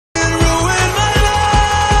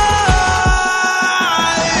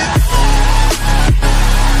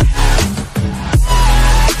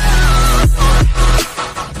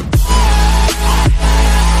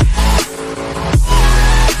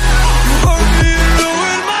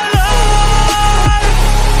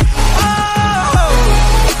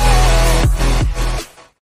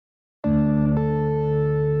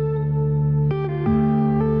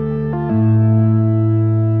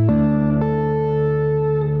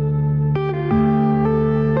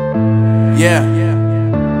Yeah.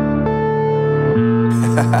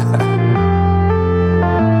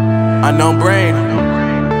 Unknown Brain,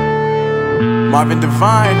 Marvin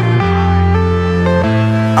Divine.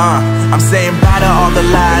 I'm saying bye to all the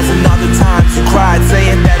lies and all the times you cried,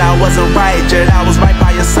 saying that I wasn't right, yet I was right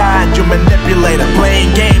by your side. You manipulator,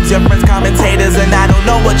 playing games, your friends commentators, and I don't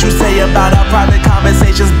know what you say about our private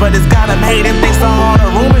conversations, but it's got them hating. Thanks to all the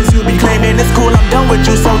rumors you be claiming. It's cool, I'm done with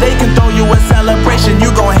you, so they can throw you a celebration.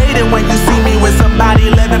 You gon' hate it when you see me with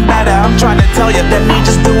somebody living better. I'm trying to tell you that me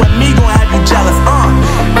just doing me gon' have you jealous.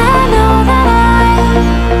 I know that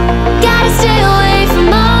I gotta stay away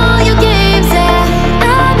from all your games, yeah.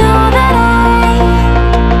 I know that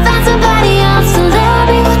I found somebody else to love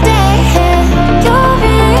me one day, yeah. You'll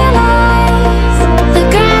realize the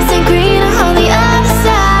grass ain't greener on the other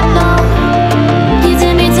side, no. You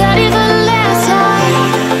did me dirty for the last time,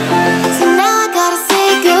 so now I gotta say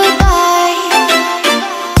goodbye.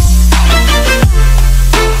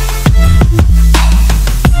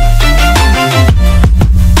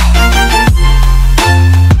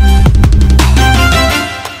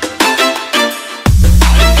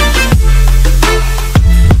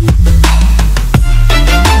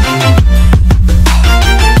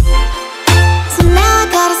 So now I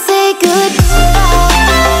gotta say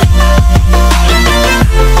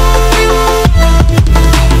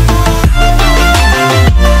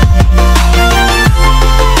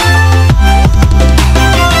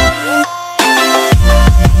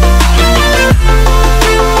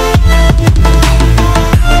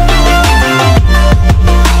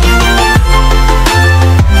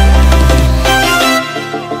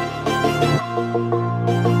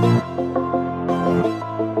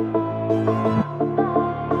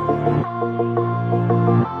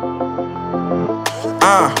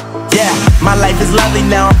Yeah, my life is lovely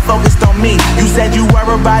now, I'm focused on me. You said you were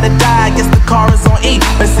about to die, I guess the car is on E.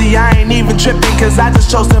 But see, I ain't even tripping, cause I just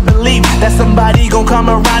chose to believe that somebody gon' come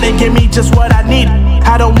around and give me just what I need.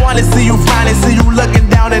 I don't wanna see you finding, see you looking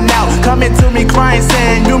down and out, coming to me crying,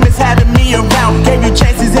 saying you miss having me around. Gave you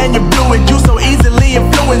chances and you blew it, you so easily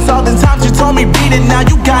influenced. All the times you told me beat it, now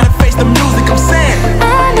you gotta